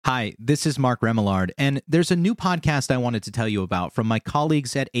Hi, this is Mark Remillard, and there's a new podcast I wanted to tell you about from my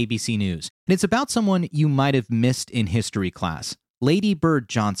colleagues at ABC News. And it's about someone you might have missed in history class, Lady Bird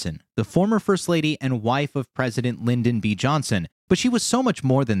Johnson, the former First Lady and wife of President Lyndon B. Johnson. But she was so much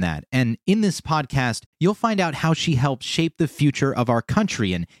more than that, and in this podcast, you'll find out how she helped shape the future of our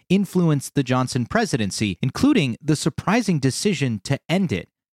country and influence the Johnson presidency, including the surprising decision to end it.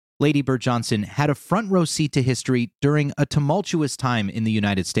 Lady Bird Johnson had a front row seat to history during a tumultuous time in the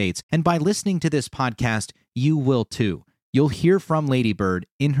United States, and by listening to this podcast, you will too. You'll hear from Lady Bird,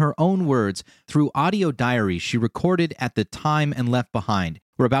 in her own words, through audio diaries she recorded at the time and left behind.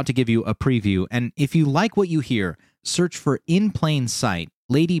 We're about to give you a preview, and if you like what you hear, search for In Plain Sight,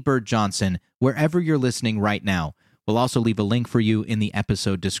 Lady Bird Johnson, wherever you're listening right now. We'll also leave a link for you in the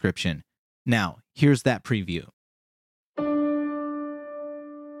episode description. Now, here's that preview.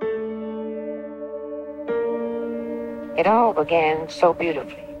 It all began so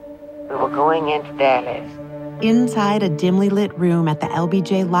beautifully. We were going into Dallas. Inside a dimly lit room at the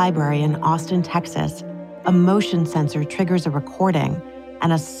LBJ Library in Austin, Texas, a motion sensor triggers a recording,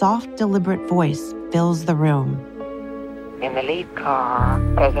 and a soft, deliberate voice fills the room. In the lead car,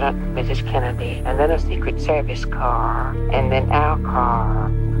 President and Mrs. Kennedy, and then a Secret Service car, and then our car,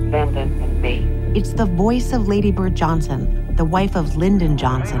 Lyndon and me. It's the voice of Lady Bird Johnson, the wife of Lyndon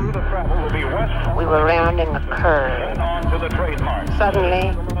Johnson. We were rounding a curve.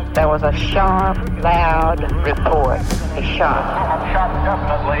 Suddenly, there was a sharp, loud report. A shot.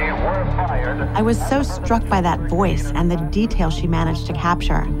 I was so struck by that voice and the detail she managed to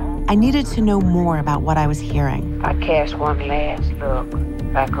capture. I needed to know more about what I was hearing. I cast one last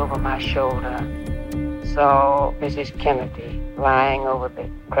look back over my shoulder. Saw Mrs. Kennedy lying over the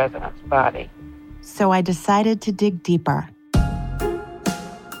president's body. So I decided to dig deeper.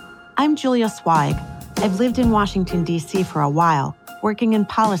 I'm Julia Zweig. I've lived in Washington, D.C. for a while, working in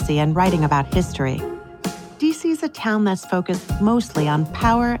policy and writing about history. D.C.'s a town that's focused mostly on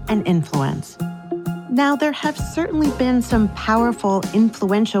power and influence. Now, there have certainly been some powerful,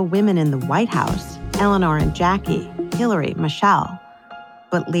 influential women in the White House, Eleanor and Jackie, Hillary, Michelle.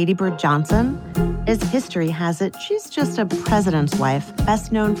 But Lady Bird Johnson, as history has it, she's just a president's wife,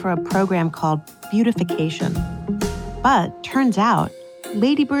 best known for a program called Beautification. But turns out,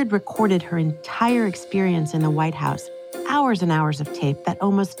 Lady Bird recorded her entire experience in the White House, hours and hours of tape that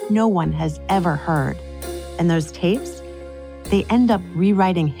almost no one has ever heard. And those tapes, they end up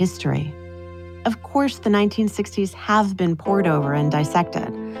rewriting history. Of course, the 1960s have been pored over and dissected.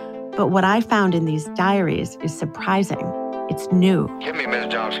 But what I found in these diaries is surprising. It's new. Give me Ms.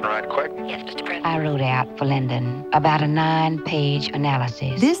 Johnson right quick. Yes, Mr. President. I wrote out for Lyndon about a 9-page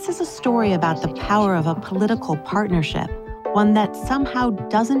analysis. This is a story about the power of a political partnership, one that somehow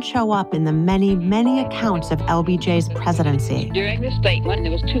doesn't show up in the many, many accounts of LBJ's presidency. During the statement,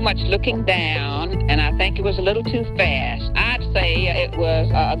 there was too much looking down, and I think it was a little too fast. I'd say it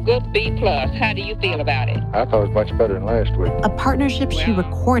was a good B+. How do you feel about it? I thought it was much better than last week. A partnership she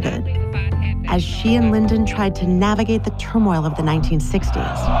recorded as she and Lyndon tried to navigate the turmoil of the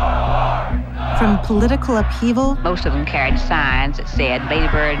 1960s. From political upheaval, Most of them carried signs that said, Lady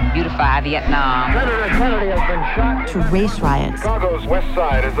Bird, beautify Vietnam. Senator Kennedy has been shot. to race riots, Chicago's west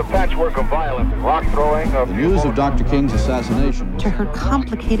side is a patchwork of violence, rock throwing, The news of Dr. King's assassination. to her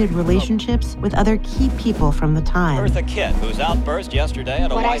complicated relationships with other key people from the time. Eartha Kitt, whose outburst yesterday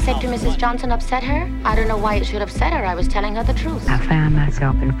at a What I White said House to Mrs. luncheon. Johnson upset her? I don't know why it should upset her. I was telling her the truth. I found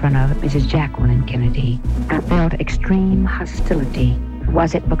myself in front of Mrs. Jacqueline Kennedy. I felt extreme hostility.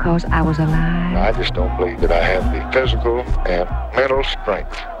 Was it because I was alive? I just don't believe that I have the physical and mental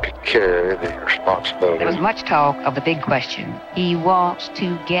strength to carry the responsibility. There was much talk of the big question. He wants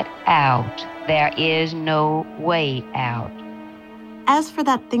to get out. There is no way out. As for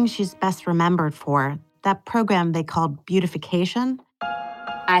that thing she's best remembered for, that program they called Beautification,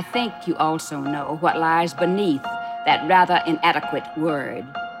 I think you also know what lies beneath that rather inadequate word.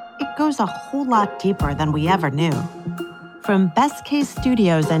 it goes a whole lot deeper than we ever knew. From Best Case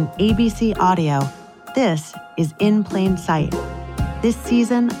Studios and ABC Audio, this is In Plain Sight. This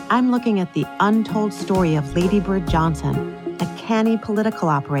season, I'm looking at the untold story of Lady Bird Johnson, a canny political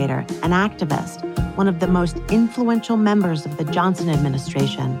operator, an activist, one of the most influential members of the Johnson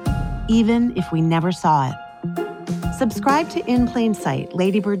administration, even if we never saw it. Subscribe to In Plain Sight,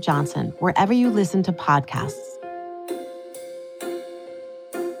 Lady Bird Johnson, wherever you listen to podcasts.